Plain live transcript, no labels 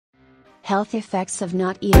Health effects of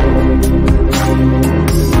not eating.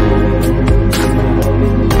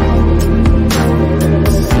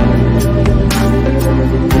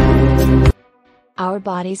 Our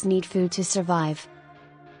bodies need food to survive.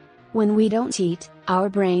 When we don't eat, our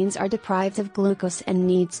brains are deprived of glucose and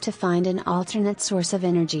needs to find an alternate source of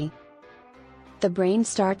energy. The brain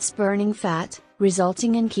starts burning fat,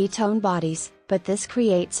 resulting in ketone bodies, but this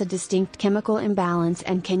creates a distinct chemical imbalance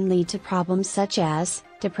and can lead to problems such as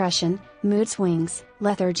depression, mood swings,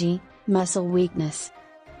 lethargy, muscle weakness,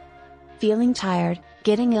 feeling tired,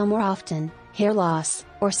 getting ill more often, hair loss,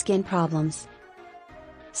 or skin problems.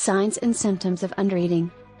 Signs and symptoms of undereating.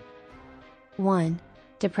 1.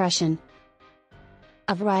 Depression.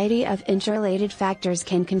 A variety of interrelated factors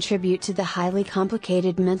can contribute to the highly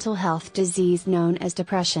complicated mental health disease known as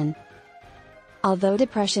depression. Although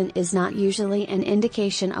depression is not usually an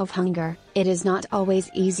indication of hunger, it is not always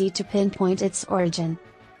easy to pinpoint its origin.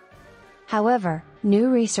 However, new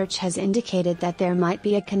research has indicated that there might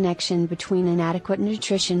be a connection between inadequate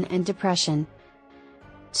nutrition and depression.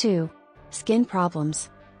 2. Skin problems.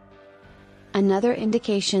 Another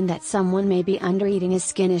indication that someone may be undereating is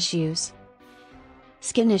skin issues.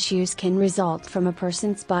 Skin issues can result from a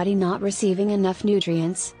person's body not receiving enough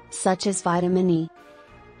nutrients, such as vitamin E.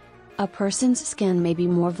 A person's skin may be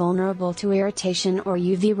more vulnerable to irritation or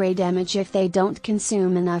UV ray damage if they don't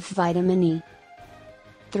consume enough vitamin E.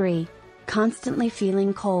 3. Constantly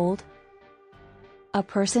feeling cold. A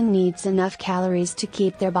person needs enough calories to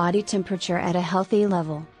keep their body temperature at a healthy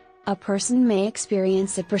level. A person may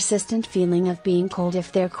experience a persistent feeling of being cold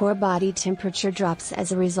if their core body temperature drops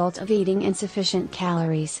as a result of eating insufficient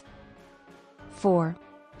calories. 4.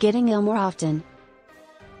 Getting ill more often.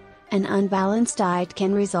 An unbalanced diet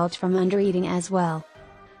can result from undereating as well.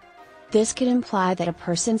 This could imply that a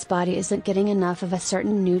person's body isn't getting enough of a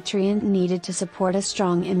certain nutrient needed to support a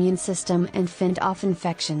strong immune system and fend off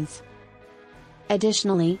infections.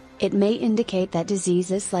 Additionally, it may indicate that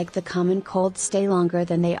diseases like the common cold stay longer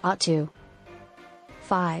than they ought to.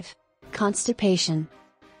 5. Constipation.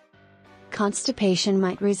 Constipation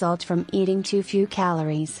might result from eating too few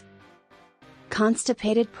calories.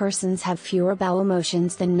 Constipated persons have fewer bowel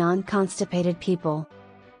motions than non-constipated people.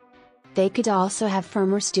 They could also have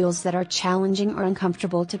firmer stools that are challenging or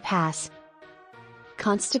uncomfortable to pass.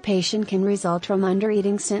 Constipation can result from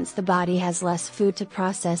undereating since the body has less food to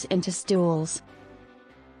process into stools.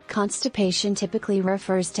 Constipation typically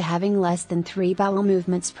refers to having less than 3 bowel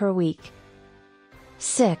movements per week.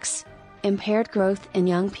 6. Impaired growth in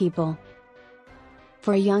young people.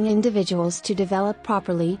 For young individuals to develop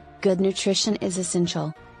properly, good nutrition is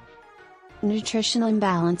essential. Nutritional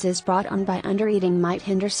imbalances brought on by undereating might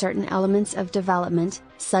hinder certain elements of development,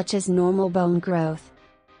 such as normal bone growth.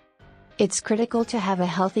 It's critical to have a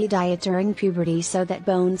healthy diet during puberty so that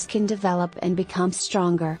bones can develop and become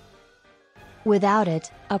stronger. Without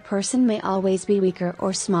it, a person may always be weaker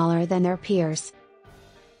or smaller than their peers.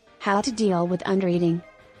 How to deal with undereating.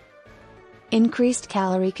 Increased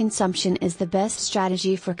calorie consumption is the best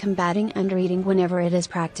strategy for combating undereating whenever it is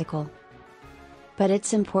practical. But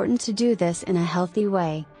it's important to do this in a healthy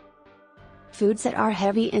way. Foods that are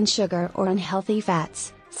heavy in sugar or unhealthy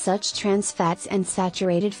fats, such trans fats and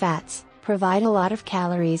saturated fats, provide a lot of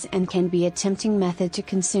calories and can be a tempting method to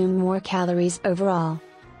consume more calories overall.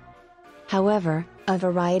 However, a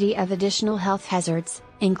variety of additional health hazards,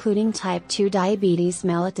 including type 2 diabetes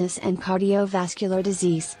mellitus and cardiovascular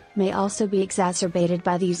disease, may also be exacerbated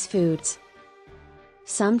by these foods.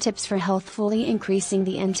 Some tips for healthfully increasing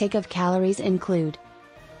the intake of calories include: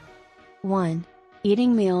 1.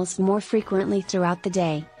 Eating meals more frequently throughout the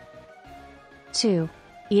day. 2.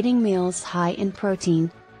 Eating meals high in protein.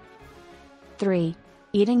 3.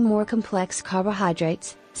 Eating more complex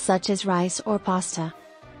carbohydrates, such as rice or pasta.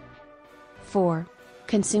 4.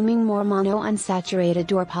 Consuming more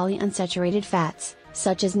monounsaturated or polyunsaturated fats,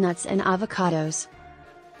 such as nuts and avocados.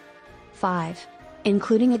 5.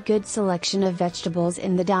 Including a good selection of vegetables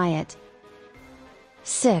in the diet.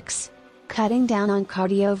 6. Cutting down on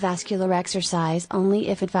cardiovascular exercise only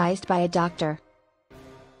if advised by a doctor.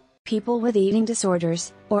 People with eating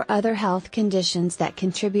disorders, or other health conditions that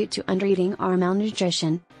contribute to undereating or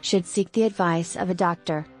malnutrition, should seek the advice of a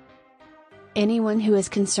doctor. Anyone who is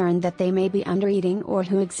concerned that they may be undereating or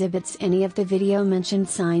who exhibits any of the video mentioned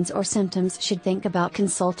signs or symptoms should think about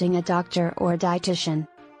consulting a doctor or a dietitian.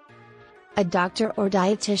 A doctor or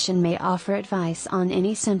dietitian may offer advice on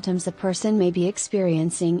any symptoms a person may be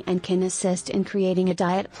experiencing and can assist in creating a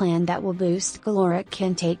diet plan that will boost caloric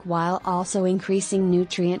intake while also increasing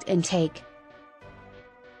nutrient intake.